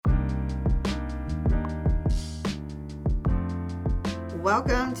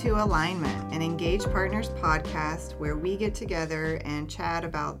Welcome to Alignment, an Engage Partners podcast where we get together and chat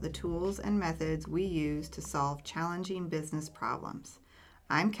about the tools and methods we use to solve challenging business problems.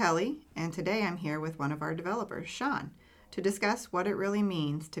 I'm Kelly, and today I'm here with one of our developers, Sean, to discuss what it really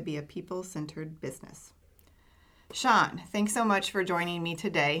means to be a people-centered business. Sean, thanks so much for joining me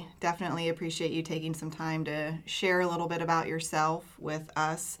today. Definitely appreciate you taking some time to share a little bit about yourself with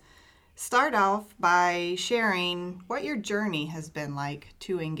us. Start off by sharing what your journey has been like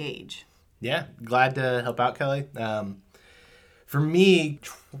to Ingage. Yeah, glad to help out, Kelly. For me,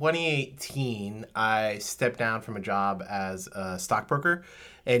 2018, I stepped down from a job as a stockbroker.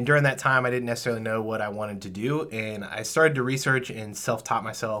 And during that time, I didn't necessarily know what I wanted to do. And I started to research and self-taught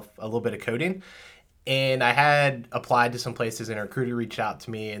myself a little bit of coding. And I had applied to some places, and a recruiter reached out to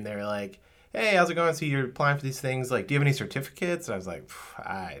me, and they were like, hey, how's it going? So you're applying for these things. Like, do you have any certificates? And I was like,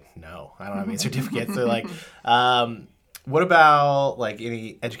 no, I don't have any certificates. They're like, what about like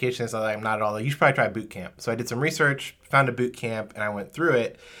any education? So I'm not at all. You should probably try boot camp. So I did some research, found a boot camp, and I went through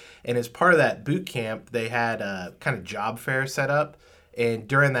it. And as part of that boot camp, they had a kind of job fair set up. And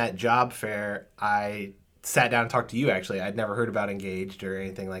during that job fair, I sat down and talked to you, actually. I'd never heard about Ingage or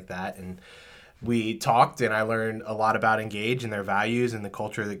anything like that. And we talked, and I learned a lot about Ingage and their values and the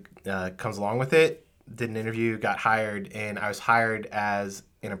culture that comes along with it. Did an interview, got hired, and I was hired as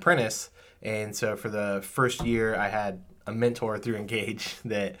an apprentice. And so for the first year, I had a mentor through Ingage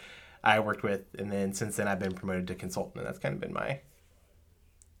that I worked with. And then since then, I've been promoted to consultant. And that's kind of been my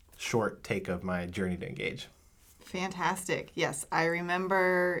short take of my journey to Ingage. Fantastic. Yes, I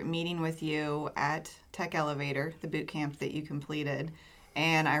remember meeting with you at Tech Elevator, the boot camp that you completed.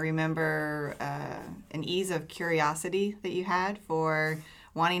 And I remember an ease of curiosity that you had for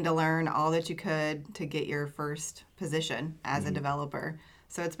wanting to learn all that you could to get your first position as a developer.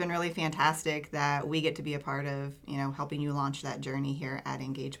 So it's been really fantastic that we get to be a part of, helping you launch that journey here at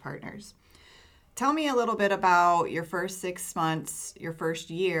Engage Partners. Tell me a little bit about your first 6 months, your first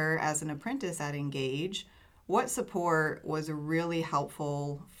year as an apprentice at Ingage. What support was really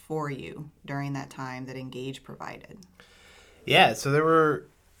helpful for you during that time that Ingage provided? Yeah, so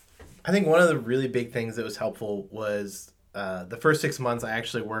I think one of the really big things that was helpful was the first 6 months I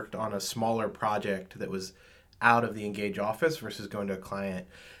actually worked on a smaller project that was out of the Ingage office versus going to a client.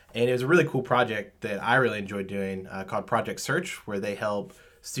 And it was a really cool project that I really enjoyed doing called Project Search, where they help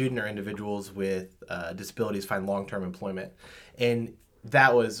student or individuals with disabilities find long-term employment. And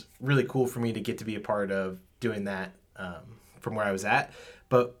that was really cool for me to get to be a part of doing that from where I was at.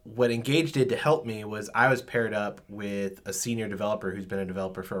 But what Ingage did to help me was I was paired up with a senior developer who's been a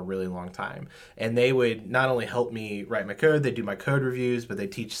developer for a really long time. And they would not only help me write my code, they do my code reviews, but they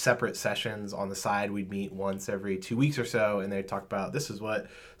teach separate sessions on the side. We'd meet once every 2 weeks or so, and they'd talk about this is what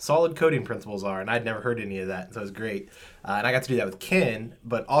solid coding principles are. And I'd never heard any of that, so it was great. And I got to do that with Ken,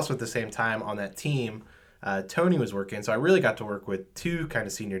 but also at the same time on that team, Tony was working. So I really got to work with two kind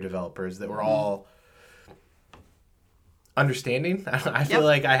of senior developers that were all understanding. I feel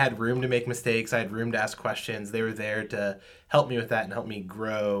like I had room to make mistakes. I had room to ask questions. They were there to help me with that and help me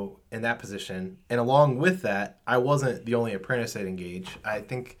grow in that position. And along with that, I wasn't the only apprentice at Ingage. I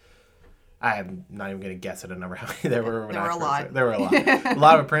think I'm not even going to guess at a number how many there were. There were a lot. There were a lot. A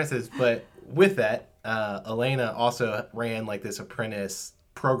lot of apprentices. But with that, Elena also ran like this apprentice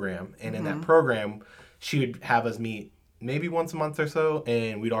program. And in that program, she would have us meet maybe once a month or so,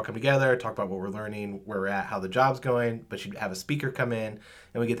 and we'd all come together, talk about what we're learning, where we're at, how the job's going, but she'd have a speaker come in,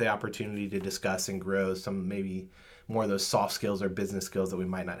 and we get the opportunity to discuss and grow some maybe more of those soft skills or business skills that we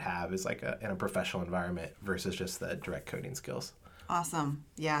might not have as like in a professional environment versus just the direct coding skills. Awesome.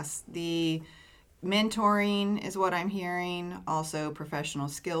 Yes. The mentoring is what I'm hearing, also professional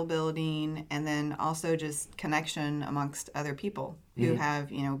skill building, and then also just connection amongst other people who have,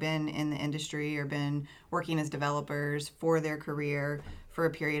 been in the industry or been working as developers for their career for a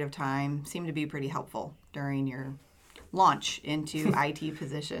period of time seem to be pretty helpful during your launch into IT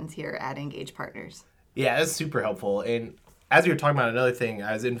positions here at Engage Partners. Yeah, that's super helpful. And as you were talking about another thing,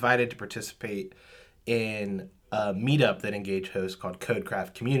 I was invited to participate in a meetup that Ingage hosts called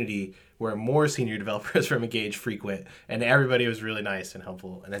Codecraft Community, where more senior developers from Ingage frequent, and everybody was really nice and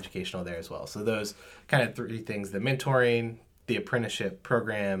helpful and educational there as well. So those kind of three things, the mentoring, the apprenticeship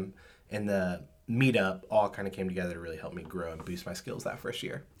program, and the meetup all kind of came together to really help me grow and boost my skills that first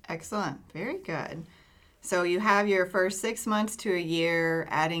year. Excellent. Very good. So you have your first 6 months to a year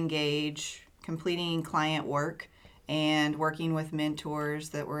at Ingage, completing client work and working with mentors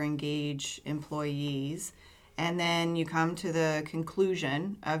that were Ingage employees. And then you come to the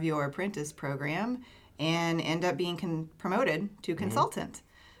conclusion of your apprentice program and end up being promoted to consultant.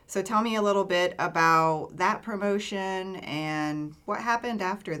 So tell me a little bit about that promotion and what happened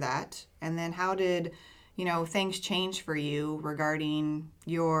after that. And then how did, things change for you regarding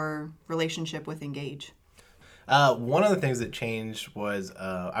your relationship with Ingage? One of the things that changed was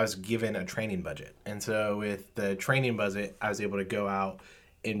I was given a training budget. And so with the training budget, I was able to go out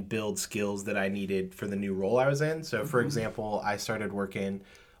and build skills that I needed for the new role I was in. So, for example, I started working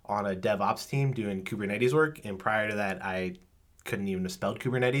on a DevOps team doing Kubernetes work. And prior to that, I couldn't even have spelled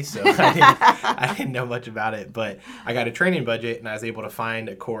Kubernetes, so I didn't know much about it. But I got a training budget, and I was able to find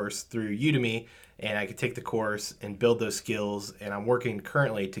a course through Udemy, and I could take the course and build those skills. And I'm working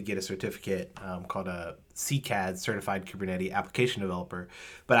currently to get a certificate called a CCAD, Certified Kubernetes Application Developer.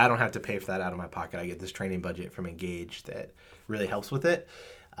 But I don't have to pay for that out of my pocket. I get this training budget from Ingage that really helps with it.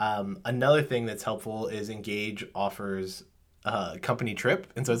 Another thing that's helpful is Ingage offers a company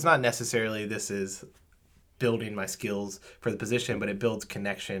trip. And so it's not necessarily this is building my skills for the position, but it builds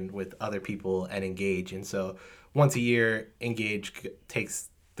connection with other people at Ingage. And so once a year, Ingage takes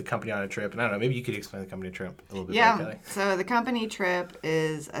the company on a trip. And I don't know, maybe you could explain the company trip a little bit better, Kelly. So the company trip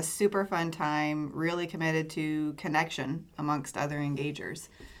is a super fun time, really committed to connection amongst other Ingagers.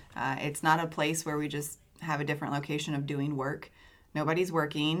 It's not a place where we just have a different location of doing work. Nobody's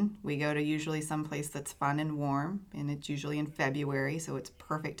working. We go to usually some place that's fun and warm, and it's usually in February, so it's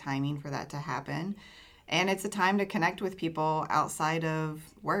perfect timing for that to happen. And it's a time to connect with people outside of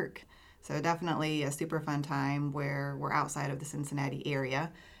work. So definitely a super fun time where we're outside of the Cincinnati area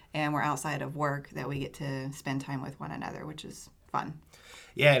and we're outside of work that we get to spend time with one another, which is fun.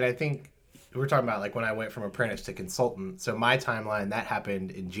 Yeah, and I think we're talking about like when I went from apprentice to consultant. So my timeline, that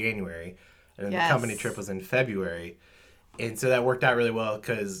happened in January, and then the company trip was in February. And so that worked out really well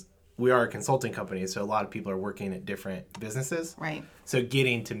because we are a consulting company, so a lot of people are working at different businesses. Right. So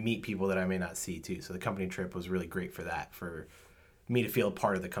getting to meet people that I may not see too. So the company trip was really great for that, for me to feel a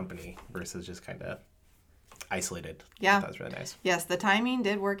part of the company versus just kind of isolated. Yeah. That was really nice. Yes, the timing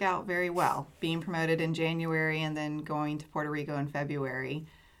did work out very well. Being promoted in January and then going to Puerto Rico in February.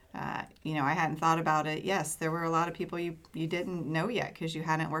 I hadn't thought about it. Yes, there were a lot of people you didn't know yet because you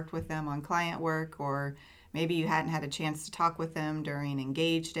hadn't worked with them on client work, or maybe you hadn't had a chance to talk with them during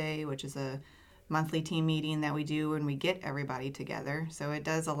Engage Day, which is a monthly team meeting that we do when we get everybody together. So it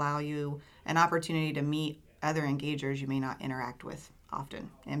does allow you an opportunity to meet other engagers you may not interact with often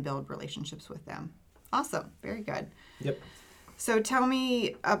and build relationships with them. Awesome. Very good. Yep. So tell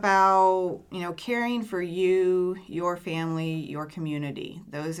me about, caring for you, your family, your community.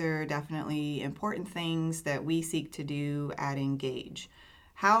 Those are definitely important things that we seek to do at Ingage.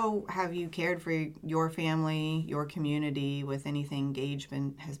 How have you cared for your family, your community with anything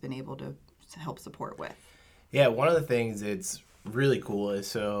Ingage has been able to help support with? Yeah, one of the things that's really cool is,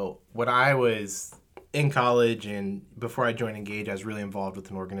 so when I was in college and before I joined Ingage, I was really involved with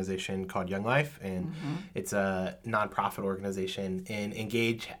an organization called Young Life, and it's a nonprofit organization. And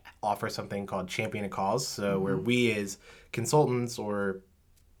Ingage offers something called Champion a Cause, so where we as consultants, or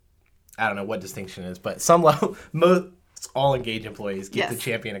I don't know what distinction is, but some level, most all Ingage employees get to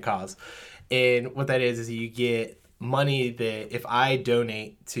champion a cause. And what that is you get money that if I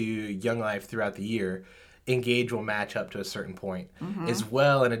donate to Young Life throughout the year, Ingage will match up to a certain point. As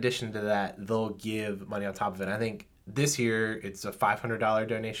well, in addition to that, they'll give money on top of it. I think this year it's a $500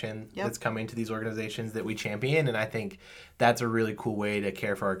 donation that's coming to these organizations that we champion, and I think that's a really cool way to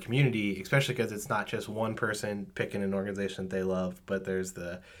care for our community, especially because it's not just one person picking an organization that they love, but there's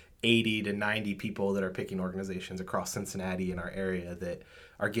the 80 to 90 people that are picking organizations across Cincinnati in our area that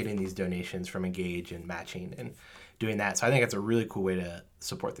are getting these donations from Ingage and matching and doing that. So I think it's a really cool way to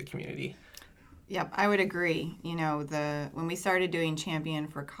support the community. Yep, I would agree. When we started doing Champion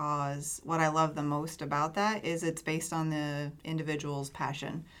for Cause, what I love the most about that is it's based on the individual's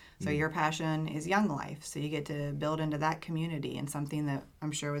passion. So your passion is Young Life, so you get to build into that community, and something that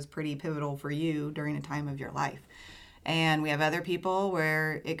I'm sure was pretty pivotal for you during a time of your life. And we have other people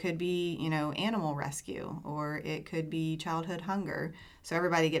where it could be, animal rescue, or it could be childhood hunger. So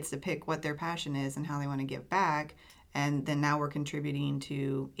everybody gets to pick what their passion is and how they want to give back. And then now we're contributing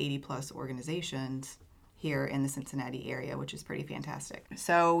to 80 plus organizations here in the Cincinnati area, which is pretty fantastic.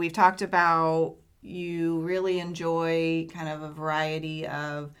 So we've talked about you really enjoy kind of a variety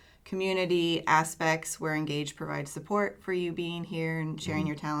of community aspects where Ingage provides support for you being here and sharing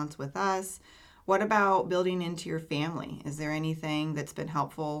your talents with us. What about building into your family? Is there anything that's been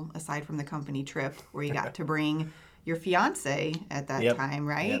helpful aside from the company trip where you got to bring your fiance at that time,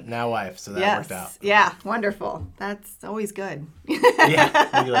 right? Yep, now wife, so that worked out. Yeah, wonderful. That's always good.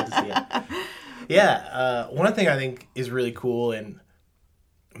 Yeah, we love to see it. Yeah, one thing I think is really cool, and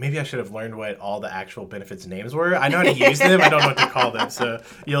maybe I should have learned what all the actual benefits names were. I know how to use them. I don't know what to call them. So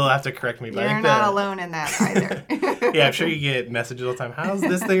you'll have to correct me. But You're not alone in that either. Yeah, I'm sure you get messages all the time. How's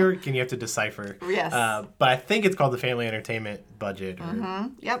this thing work? And you have to decipher. Yes. But I think it's called the Family Entertainment Budget or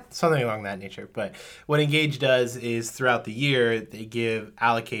Yep. something along that nature. But what Ingage does is throughout the year, they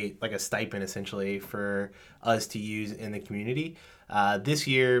allocate like a stipend essentially for us to use in the community. This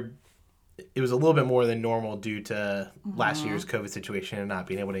year, it was a little bit more than normal due to last year's COVID situation and not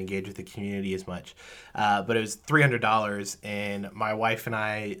being able to engage with the community as much. But it was $300, and my wife and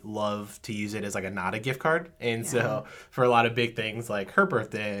I love to use it as like a NADA gift card. And so for a lot of big things like her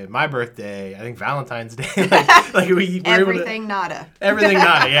birthday, my birthday, I think Valentine's Day, we were everything NADA. Everything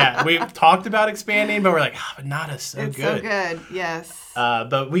NADA, yeah. We've talked about expanding, but we're like, but NADA's so it's good. So good, yes.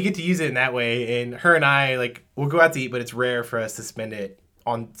 But we get to use it in that way, and her and I, we'll go out to eat, but it's rare for us to spend it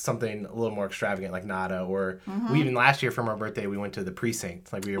on something a little more extravagant like NADA, or we even last year from our birthday we went to the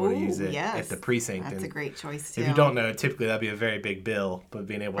precinct. We were able to use it at the precinct. That's a great choice too. If you don't know, typically that'd be a very big bill, but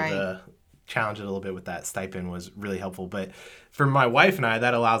being able to challenge it a little bit with that stipend was really helpful. But for my wife and I,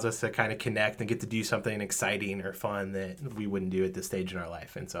 that allows us to kind of connect and get to do something exciting or fun that we wouldn't do at this stage in our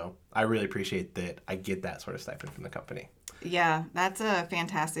life. And so I really appreciate that I get that sort of stipend from the company. Yeah, that's a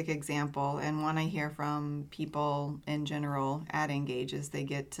fantastic example, and one I hear from people in general at Ingage is they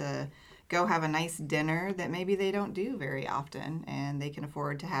get to go have a nice dinner that maybe they don't do very often, and they can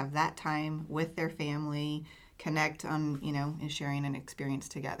afford to have that time with their family, connect on, and sharing an experience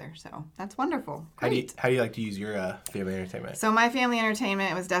together. So that's wonderful. Great. How do you like to use your family entertainment? So my family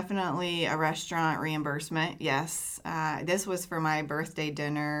entertainment was definitely a restaurant reimbursement. Yes, this was for my birthday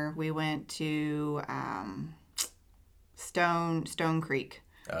dinner. We went to Stone Creek.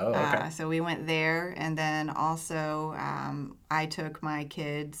 Oh, okay. So we went there, and then also I took my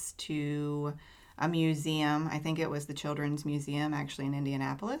kids to a museum. I think it was the Children's Museum, actually, in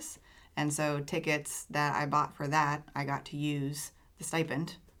Indianapolis. And so tickets that I bought for that, I got to use the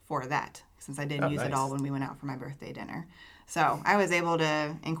stipend for that, since I didn't use it all when we went out for my birthday dinner. So I was able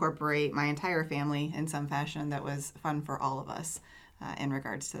to incorporate my entire family in some fashion that was fun for all of us in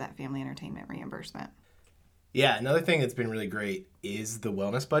regards to that family entertainment reimbursement. Yeah, another thing that's been really great is the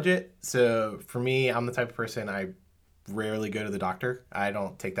wellness budget. So for me, I'm the type of person, I rarely go to the doctor. I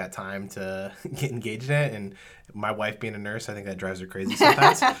don't take that time to get engaged in it. And my wife being a nurse, I think that drives her crazy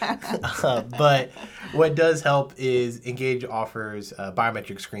sometimes. But what does help is Ingage offers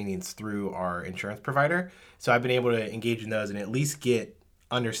biometric screenings through our insurance provider. So I've been able to engage in those and at least get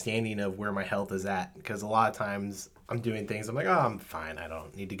understanding of where my health is at. Because a lot of times I'm doing things, I'm like, oh, I'm fine, I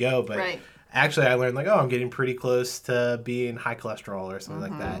don't need to go. But actually, I learned I'm getting pretty close to being high cholesterol or something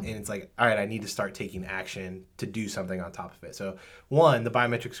like that. And it's like, all right, I need to start taking action to do something on top of it. So one, the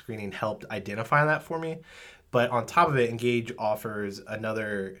biometric screening helped identify that for me. But on top of it, Ingage offers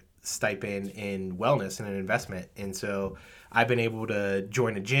another stipend in wellness and an investment. And so I've been able to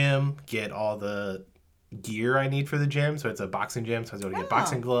join a gym, get all the gear I need for the gym. So it's a boxing gym, so I was able to get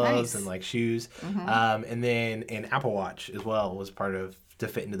boxing gloves and shoes. And then an Apple Watch as well was part of to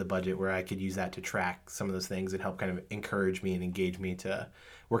fit into the budget, where I could use that to track some of those things and help kind of encourage me and engage me to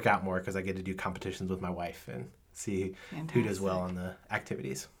work out more, because I get to do competitions with my wife and see who does well on the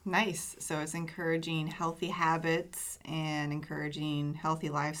activities. Nice. So it's encouraging healthy habits and encouraging healthy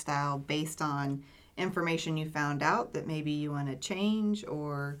lifestyle based on information you found out that maybe you want to change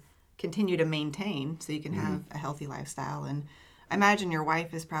or continue to maintain so you can have a healthy lifestyle. And I imagine your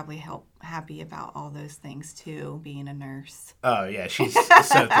wife is probably happy about all those things too, being a nurse. Oh yeah, she's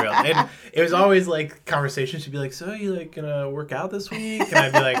so thrilled. And it was always conversation. She'd be like, "So you gonna work out this week?" And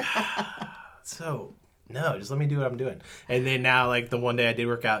I'd be like, "So no, just let me do what I'm doing." And then now the one day I did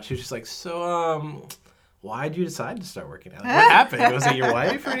work out, she was just like, "So why'd you decide to start working out? What happened? Was it your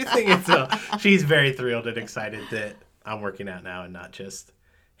wife or anything?" And so she's very thrilled and excited that I'm working out now and not just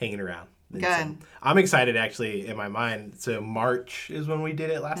hanging around. Good. So I'm excited actually in my mind. So March is when we did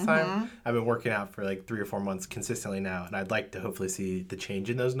it last time. I've been working out for 3 or 4 months consistently now, and I'd like to hopefully see the change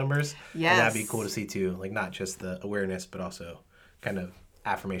in those numbers. Yes. And that'd be cool to see too, not just the awareness, but also kind of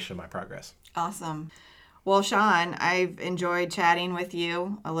affirmation of my progress. Awesome. Well, Sean, I've enjoyed chatting with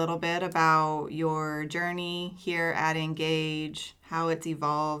you a little bit about your journey here at Ingage, how it's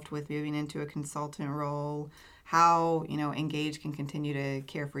evolved with moving into a consultant role, how, Ingage can continue to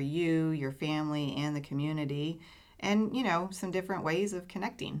care for you, your family, and the community, and, some different ways of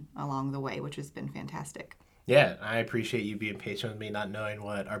connecting along the way, which has been fantastic. Yeah, I appreciate you being patient with me, not knowing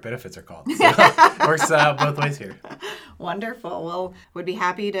what our benefits are called. So it works out both ways here. Wonderful. Well, would be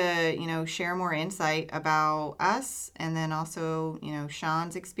happy to, share more insight about us, and then also,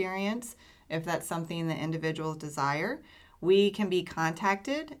 Sean's experience, if that's something that individuals desire. We can be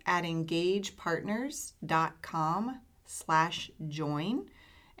contacted at engagepartners.com/join.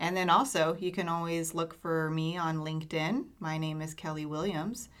 And then also, you can always look for me on LinkedIn. My name is Kelly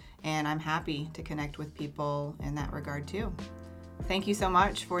Williams, and I'm happy to connect with people in that regard too. Thank you so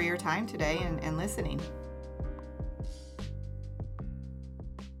much for your time today and listening.